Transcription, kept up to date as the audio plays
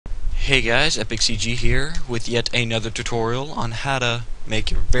Hey guys, EpicCG here with yet another tutorial on how to make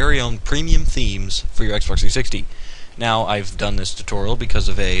your very own premium themes for your Xbox 360. Now, I've done this tutorial because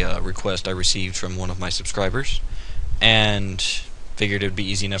of a request I received from one of my subscribers, and figured it would be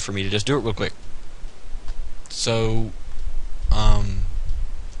easy enough for me to just do it real quick. So,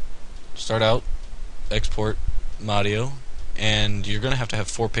 start out, export Audio, and you're going to have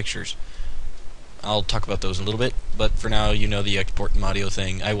 4 pictures. I'll talk about those in a little bit, but for now you know the export and audio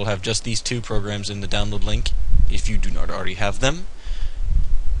thing. I will have just these 2 programs in the download link if you do not already have them.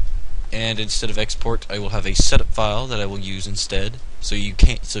 And instead of export, I will have a setup file that I will use instead, so you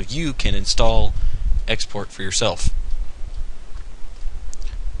can install export for yourself.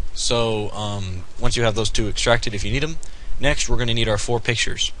 So once you have those 2 extracted, if you need them, next we're going to need our 4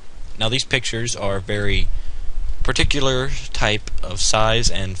 pictures. Now these pictures are very particular type of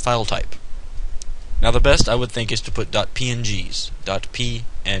size and file type. Now the best I would think is to put .pngs,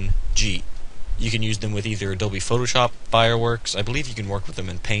 .png. You can use them with either Adobe Photoshop, Fireworks. I believe you can work with them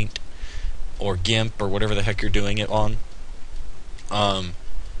in Paint or GIMP or whatever the heck you're doing it on.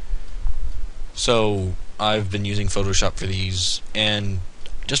 So I've been using Photoshop for these, and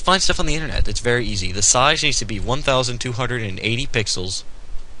just find stuff on the internet. It's very easy. The size needs to be 1280 pixels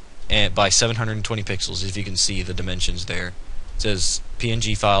and by 720 pixels, if you can see the dimensions there. It says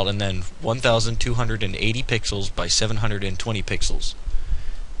PNG file and then 1280 pixels by 720 pixels.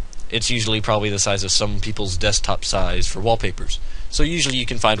 It's usually probably the size of some people's desktop size for wallpapers. So usually you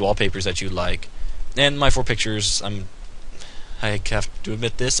can find wallpapers that you like. And my 4 pictures, I have to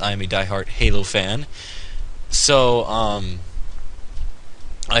admit this, I am a diehard Halo fan. So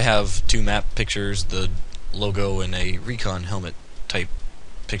I have 2 map pictures, the logo and a recon helmet type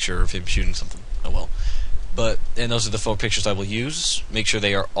picture of him shooting something. Oh well. And those are the 4 pictures I will use. Make sure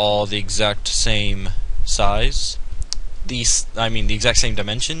they are all the exact same size. The exact same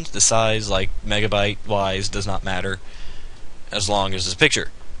dimensions. The size, like megabyte wise, does not matter as long as it's a picture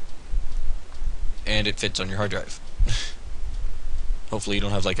and it fits on your hard drive. Hopefully you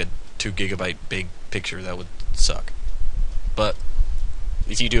don't have like a 2 gigabyte big picture. That would suck. But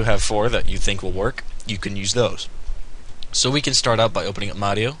if you do have 4 that you think will work, you can use those. So we can start out by opening up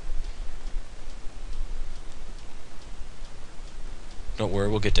Audio. Don't worry,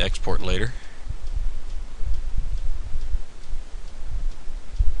 we'll get to export later.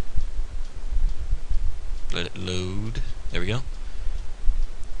 Let it load. There we go.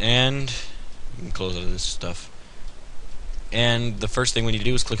 And you can close out of this stuff. And the first thing we need to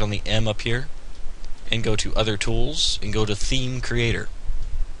do is click on the M up here and go to Other Tools and go to Theme Creator.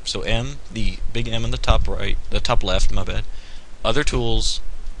 So M, the big M on the top right, the top left, my bad. Other Tools,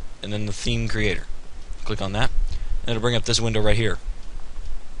 and then the Theme Creator. Click on that, and it'll bring up this window right here.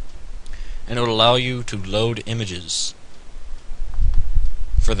 And it will allow you to load images.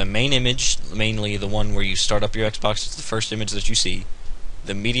 For the main image, mainly the one where you start up your Xbox, it's the first image that you see.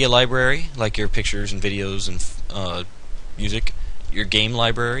 The media library, like your pictures and videos and music. Your game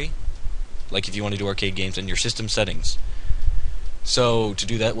library, like if you want to do arcade games, and your system settings. So to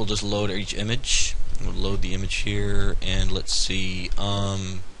do that, we'll just load each image. We'll load the image here, and let's see.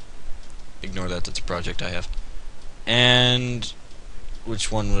 Ignore that. That's a project I have. And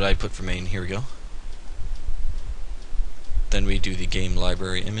which one would I put for main? Here we go. Then we do the game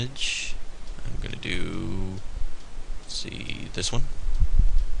library image. I'm going to do, let's see, this one.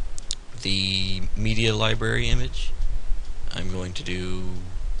 The media library image. I'm going to do,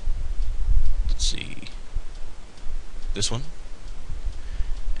 let's see, this one.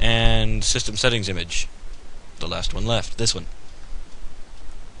 And system settings image. The last one left, this one.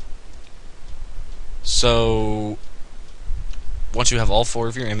 So once you have all 4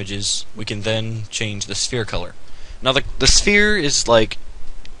 of your images, we can then change the sphere color. Now the sphere is like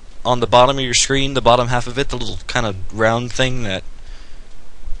on the bottom of your screen, the bottom half of it, the little kind of round thing that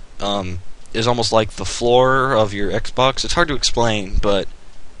is almost like the floor of your Xbox. It's hard to explain, but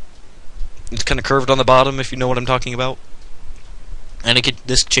it's kind of curved on the bottom, if you know what I'm talking about. And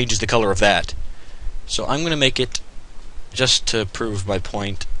this changes the color of that. So I'm going to make it, just to prove my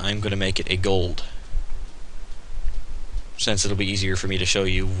point, I'm going to make it a gold, since it'll be easier for me to show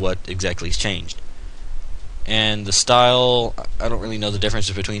you what exactly has changed. And the style, I don't really know the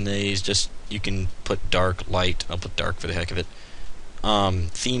differences between these. Just, you can put dark, light. I'll put dark for the heck of it.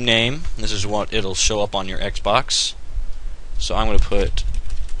 Theme name, this is what it'll show up on your Xbox. So I'm going to put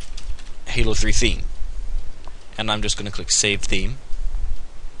Halo 3 theme. And I'm just going to click Save Theme.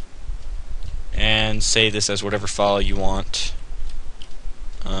 And save this as whatever file you want.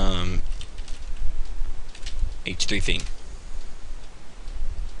 H3 theme.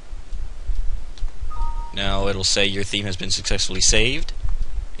 Now it'll say your theme has been successfully saved,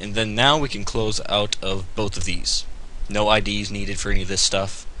 And then now we can close out of both of these. No IDs needed for any of this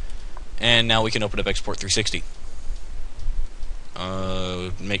stuff. And now we can open up Export 360.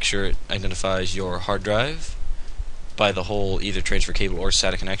 Make sure it identifies your hard drive by the whole either transfer cable or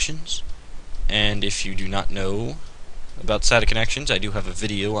SATA connections. And if you do not know about SATA connections, I do have a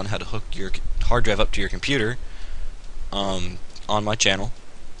video on how to hook your hard drive up to your computer on my channel.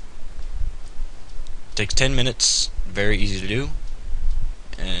 It takes 10 minutes, very easy to do,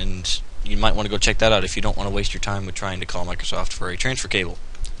 and you might want to go check that out if you don't want to waste your time with trying to call Microsoft for a transfer cable.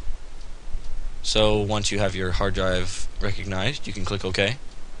 So once you have your hard drive recognized, you can click OK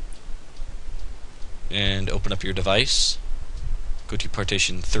and open up your device. Go to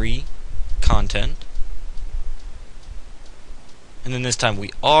Partition 3, Content, and then this time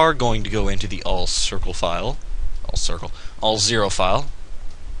we are going to go into the all zero file,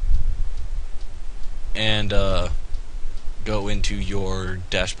 and go into your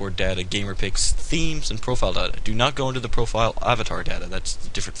dashboard data, gamer pics, themes, and profile data. Do not go into the profile avatar data, that's a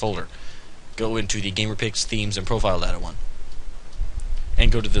different folder. Go into the gamer pics, themes, and profile data one.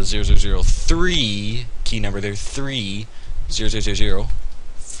 And go to the 0003 key number there, 3000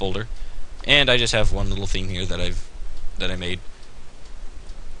 folder. And I just have one little theme here that I made.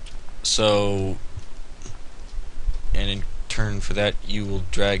 So, and in turn for that, you will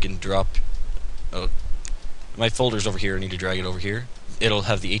drag and drop. Oh, my folder's over here. I need to drag it over here. It'll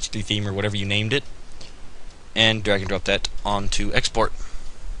have the H3 theme or whatever you named it, and drag and drop that onto export.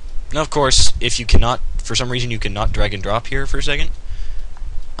 Now, of course, if you cannot, for some reason, you cannot drag and drop here for a second,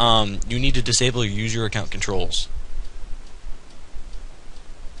 you need to disable your user account controls.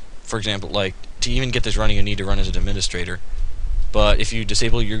 For example, like, to even get this running, you need to run as an administrator. But if you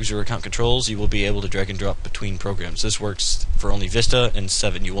disable your user account controls, you will be able to drag and drop between programs. This works for only Vista and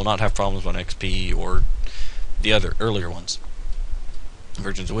 7. You will not have problems on XP or the other earlier ones,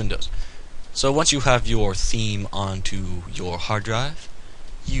 versions of Windows. So once you have your theme onto your hard drive,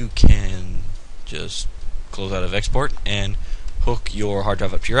 you can just close out of export and hook your hard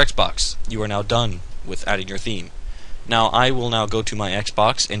drive up to your Xbox. You are now done with adding your theme. Now I will now go to my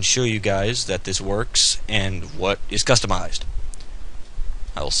Xbox and show you guys that this works and what is customized.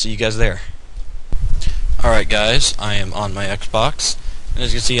 I will see you guys there. Alright guys, I am on my Xbox, and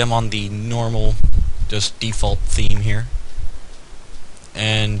as you can see I'm on the normal, just default theme here.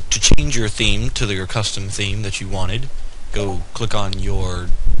 And to change your theme to your custom theme that you wanted, go click on your,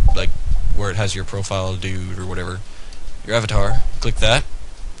 like, where it has your profile dude or whatever, your avatar, click that,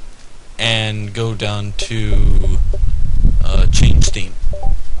 and go down to change theme.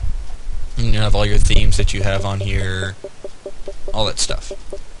 And you have all your themes that you have on here, all that stuff,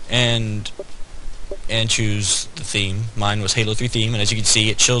 and choose the theme. Mine was Halo 3 theme, and as you can see,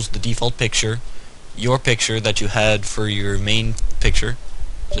 it shows the default picture, your picture that you had for your main picture.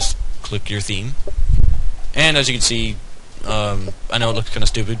 Just click your theme, and as you can see, I know it looks kind of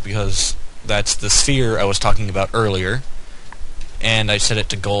stupid because that's the sphere I was talking about earlier, and I set it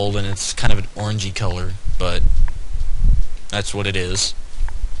to gold, and it's kind of an orangey color, but that's what it is.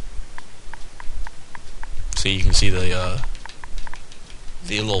 So you can see the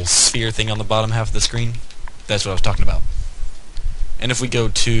little sphere thing on the bottom half of the screen. That's what I was talking about. And if we go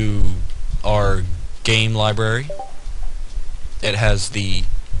to our game library, it has the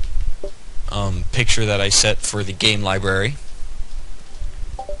picture that I set for the game library.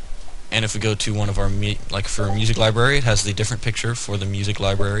 And if we go to one of our for a music library, it has the different picture for the music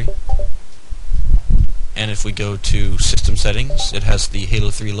library. And if we go to system settings, it has the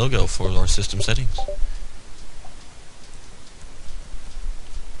Halo 3 logo for our system settings.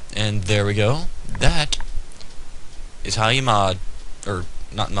 And there we go. That is how you mod, or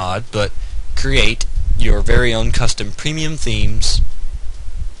not mod, but create your very own custom premium themes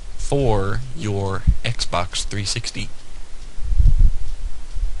for your Xbox 360.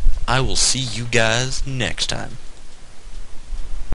 I will see you guys next time.